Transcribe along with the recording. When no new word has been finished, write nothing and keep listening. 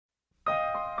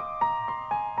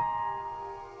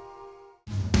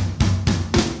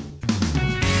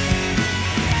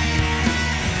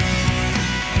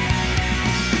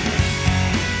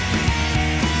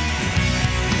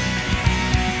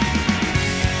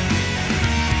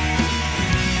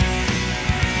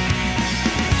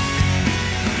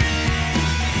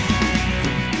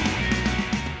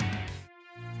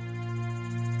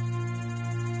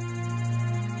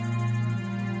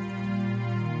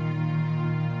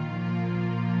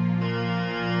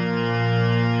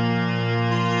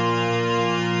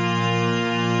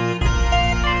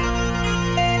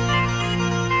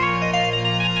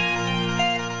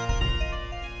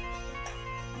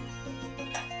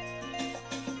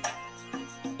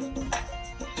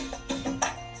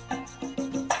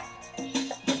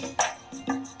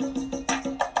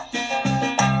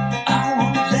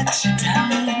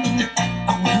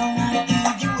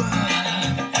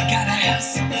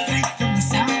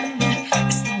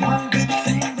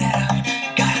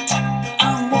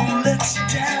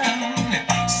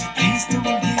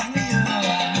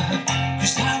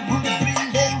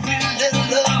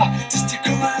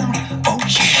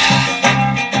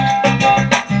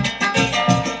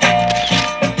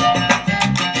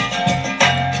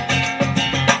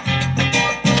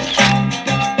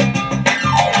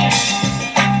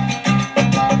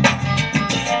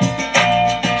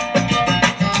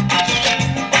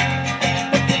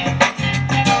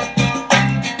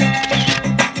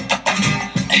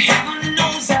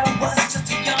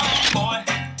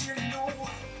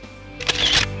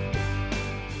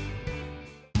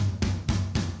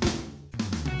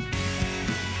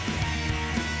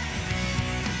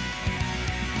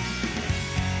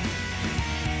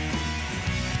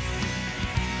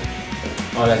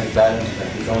Hola, ¿qué tal?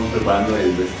 Aquí estamos preparando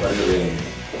el vestuario de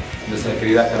nuestra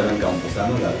querida Carmen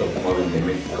Campuzano, la top model de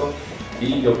México,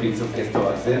 y yo pienso que esto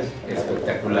va a ser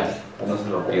espectacular, no se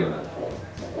lo pierdan.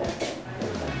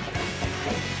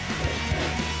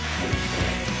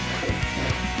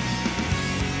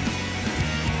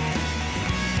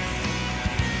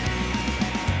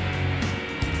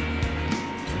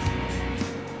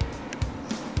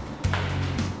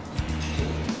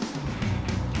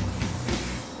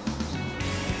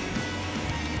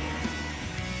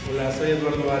 Hola, soy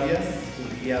Eduardo Arias,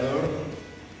 maquillador,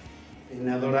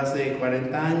 peinador hace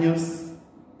 40 años.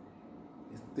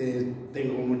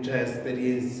 Tengo muchas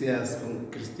experiencias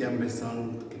con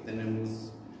Besson, que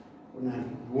tenemos una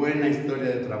buena historia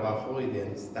de trabajo y de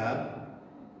amistad.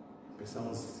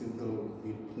 Empezamos haciendo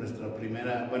nuestra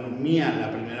primera,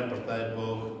 la primera portada de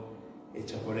Vogue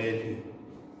hecha por él.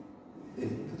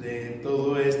 De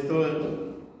todo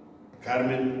esto,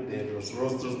 Carmen, de los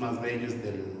rostros más bellos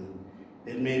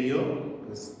del medio,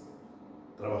 pues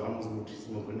trabajamos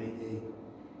muchísimo con ella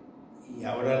y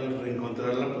ahora al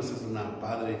reencontrarla pues es una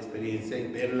padre experiencia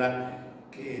y verla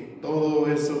que todo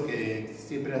eso que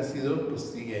siempre ha sido pues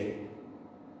sigue ahí.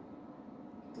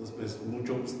 Entonces pues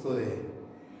mucho gusto de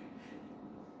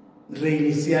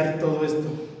reiniciar todo esto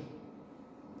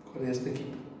con este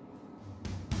equipo.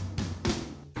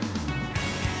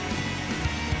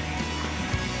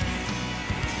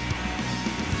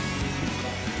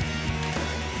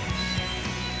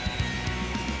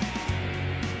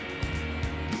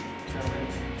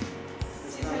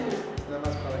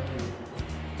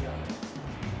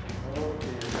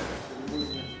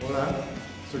 Hola,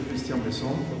 soy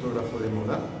Besson, fotógrafo de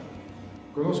moda.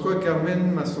 Conozco a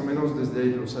Carmen más o menos desde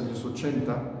los años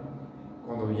 80,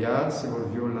 cuando ya se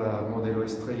volvió la modelo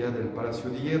estrella del Palacio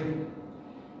de Hierro,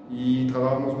 y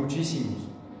trabajamos muchísimo.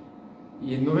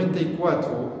 Y en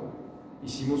 94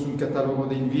 hicimos un catálogo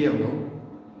de invierno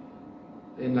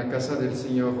en la casa del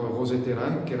señor José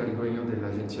Terán, que era el dueño de la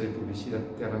agencia de publicidad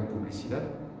Terán Publicidad.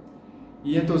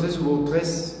 Y entonces hubo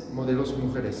 3 modelos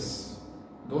mujeres,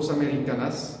 2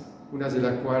 americanas, una de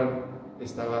la cual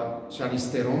estaba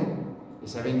Charlize Theron, y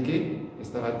 ¿saben qué?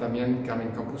 Estaba también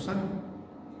Carmen Campuzano.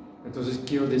 Entonces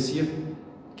quiero decir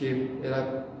que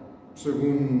era,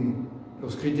 según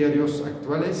los criterios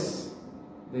actuales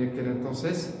de aquel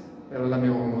entonces, era la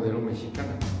mejor modelo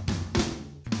mexicana.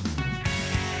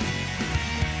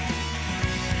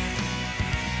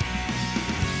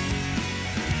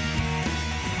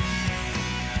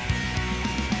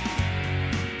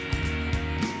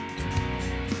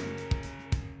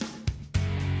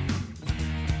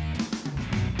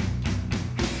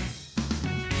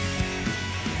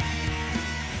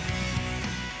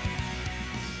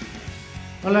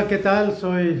 Hola, ¿qué tal?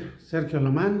 Soy Sergio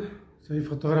Lomán, soy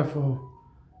fotógrafo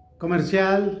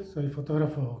comercial, soy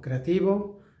fotógrafo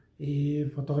creativo y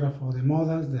fotógrafo de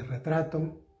modas, de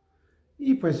retrato.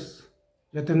 Y pues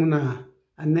yo tengo una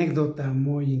anécdota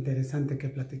muy interesante que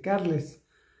platicarles.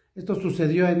 Esto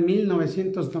sucedió en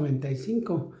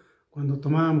 1995, cuando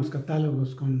tomábamos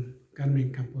catálogos con Carmen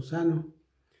Campuzano.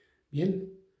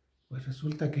 Bien, pues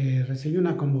resulta que recibí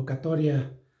una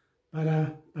convocatoria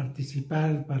para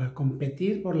participar, para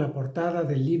competir por la portada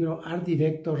del libro Art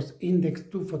Directors Index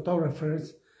to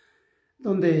Photographers,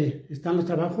 donde están los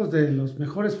trabajos de los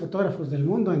mejores fotógrafos del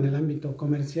mundo en el ámbito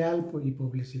comercial y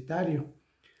publicitario.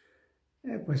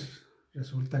 Pues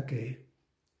resulta que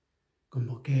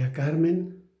convoqué a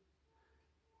Carmen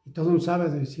y todo un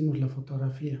sábado hicimos la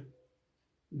fotografía.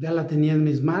 Ya la tenía en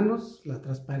mis manos, la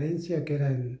transparencia que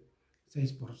era en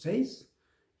 6x6,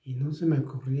 y no se me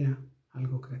ocurría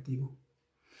algo creativo.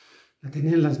 La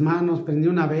tenía en las manos, prendí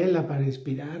una vela para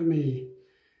inspirarme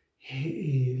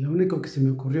y lo único que se me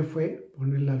ocurrió fue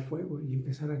ponerla al fuego y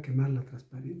empezar a quemar la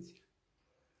transparencia.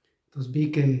 Entonces vi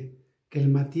que el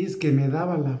matiz que me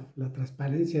daba la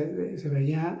transparencia se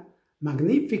veía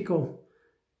magnífico.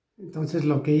 Entonces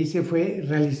lo que hice fue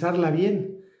realizarla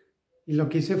bien, y lo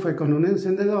que hice fue con un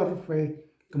encendedor,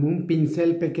 fue como un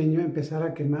pincel pequeño, empezar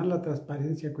a quemar la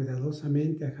transparencia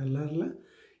cuidadosamente, a jalarla,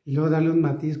 y luego darle un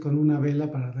matiz con una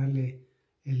vela para darle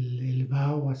el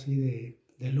vaho así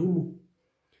del humo.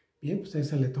 Bien, pues a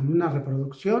esa le tomé una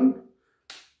reproducción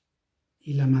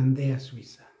y la mandé a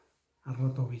Suiza, a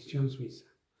Rotovisión Suiza.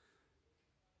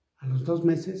 A los 2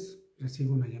 meses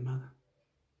recibo una llamada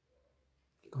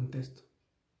y contesto.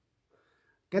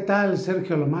 ¿Qué tal,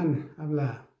 Sergio Lomán?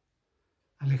 Habla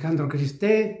Alejandro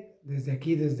Cristé, desde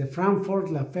aquí, desde Frankfurt,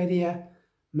 la feria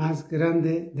más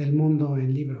grande del mundo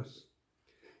en libros,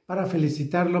 para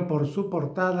felicitarlo por su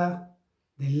portada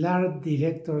del Art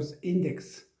Directors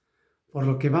Index, por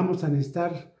lo que vamos a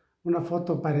necesitar una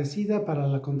foto parecida para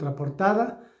la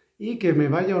contraportada y que me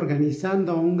vaya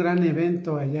organizando un gran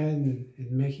evento allá en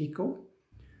México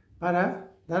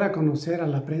para dar a conocer a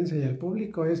la prensa y al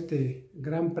público este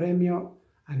gran premio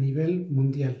a nivel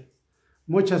mundial.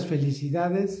 Muchas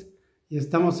felicidades y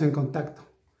estamos en contacto.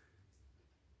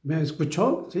 ¿Me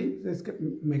escuchó? Sí, es que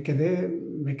me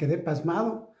quedé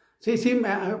pasmado. Sí,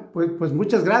 pues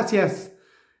muchas gracias.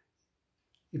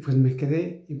 Y pues me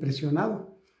quedé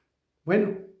impresionado.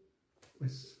 Bueno,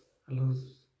 pues a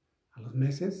los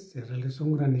meses se realizó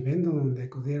un gran evento donde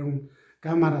acudieron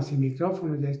cámaras y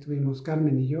micrófonos. Ya estuvimos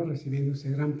Carmen y yo recibiendo ese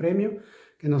gran premio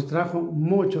que nos trajo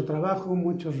mucho trabajo,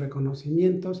 muchos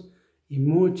reconocimientos y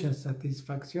muchas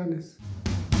satisfacciones.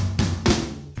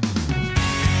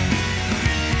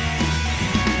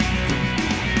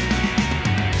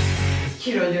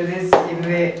 Quiero yo decir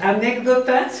de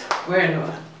anécdotas, bueno,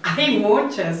 hay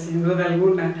muchas sin duda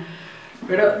alguna,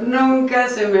 pero nunca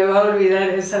se me va a olvidar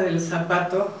esa del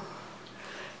zapato,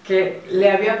 que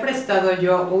le había prestado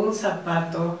yo un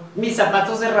zapato, mis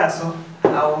zapatos de raso,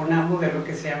 a una modelo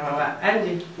que se llamaba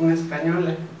Angie, una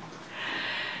española.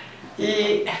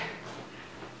 Y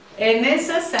en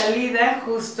esa salida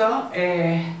justo,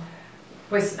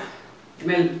 pues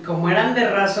como eran de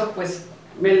raso, pues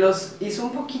me los hizo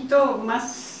un poquito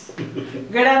más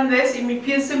grandes y mi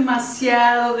pie es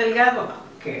demasiado delgado,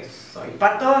 que soy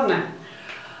patona,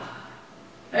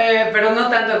 pero no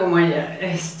tanto como ella.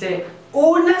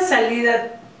 Una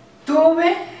salida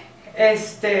tuve,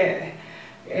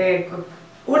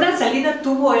 una salida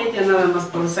tuvo ella nada más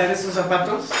por usar esos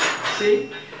zapatos, ¿sí?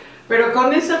 Pero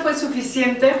con eso fue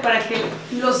suficiente para que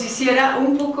los hiciera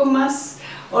un poco más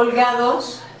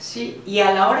holgados, ¿sí? Y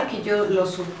a la hora que yo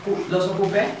los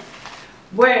ocupé,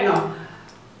 bueno,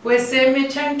 pues se me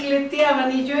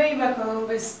chancleteaban y yo iba con un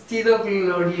vestido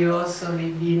glorioso,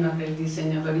 divino, del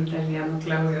diseñador italiano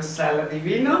Claudio Sala,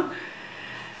 divino,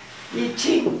 y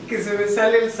ching, que se me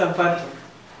sale el zapato.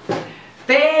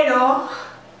 Pero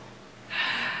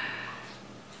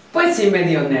pues sí me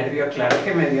dio nervio, claro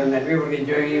que me dio nervio, porque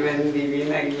yo iba en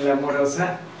divina y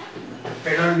glamorosa,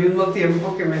 pero al mismo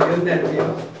tiempo que me dio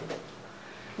nervio,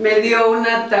 me dio un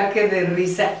ataque de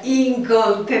risa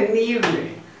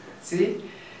incontenible, ¿sí?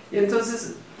 Y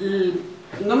entonces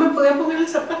no me podía poner el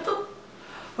zapato,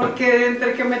 porque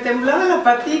entre que me temblaba la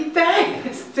patita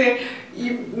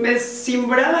y me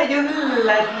cimbraba yo de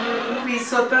la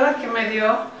risotada que me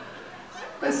dio,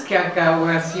 pues que acabo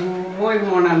así muy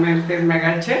monamente, me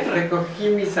agaché, recogí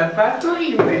mi zapato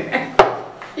y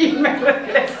me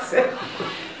regresé.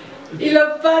 Y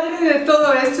lo padre de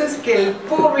todo esto es que el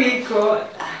público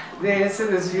de ese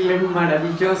desfile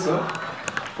maravilloso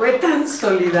fue tan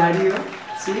solidario,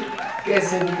 ¿sí?, que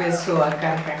se empezó a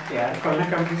carcajear con la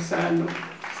Campuzano.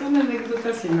 Son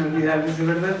anécdotas inolvidables, de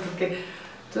verdad, porque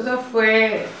todo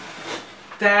fue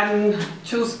tan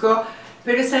chusco,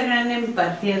 pero esa gran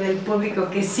empatía del público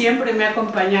que siempre me ha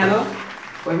acompañado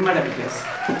fue maravillosa.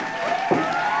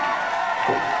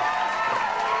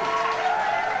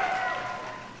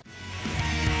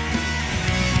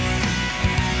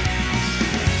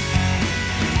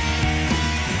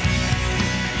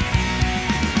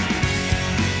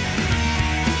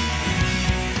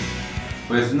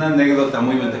 Pues una anécdota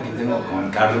muy bonita que tengo con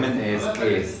Carmen es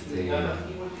que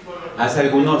hace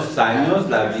algunos años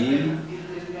la vi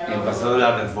en Pasado de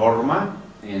la Reforma,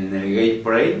 en el Gay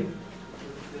Parade,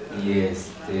 y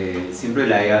siempre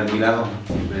la he admirado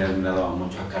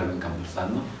mucho a Carmen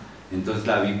Campuzano. Entonces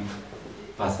la vi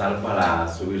pasar para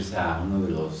subirse a uno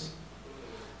de los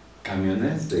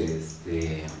camiones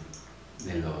de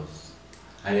los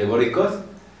alegóricos,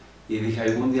 y dije,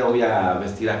 algún día voy a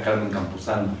vestir a Carmen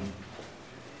Campuzano.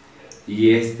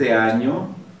 Y este año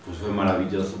pues fue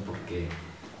maravilloso porque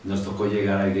nos tocó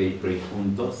llegar al Gay Parade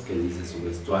juntos, que dice su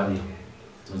vestuario.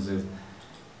 Entonces,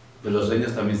 pues los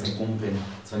sueños también se cumplen.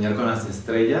 Soñar con las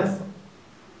estrellas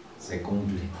se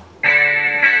cumple.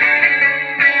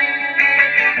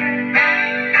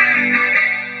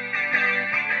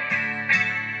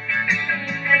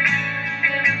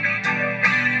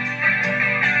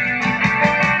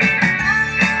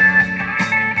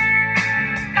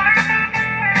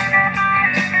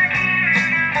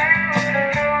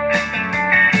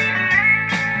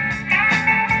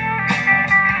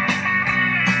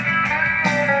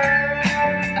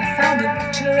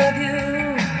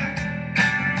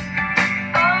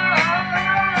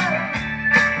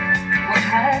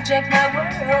 Hijack my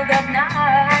world at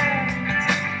night.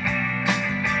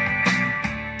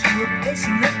 To a place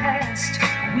in the past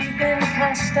we've been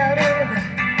cast out of.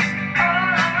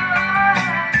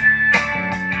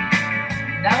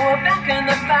 Now we're back in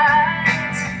the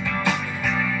fight.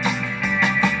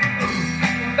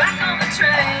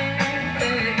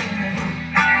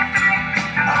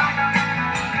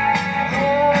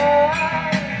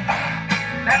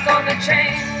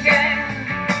 chain gang.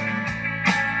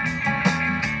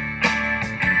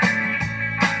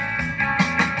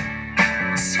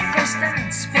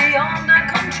 Circumstance beyond our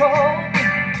control.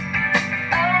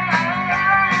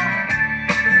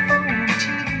 The phone,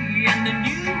 TV, and the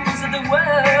news of the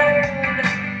world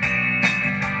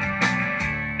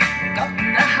got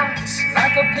in the house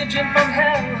like a pigeon from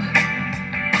hell.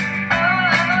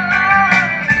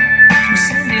 From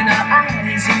sand in our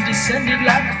eyes and descended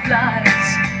like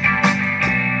flies.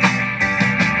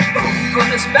 Put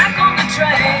us back on the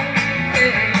train.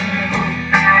 Yeah.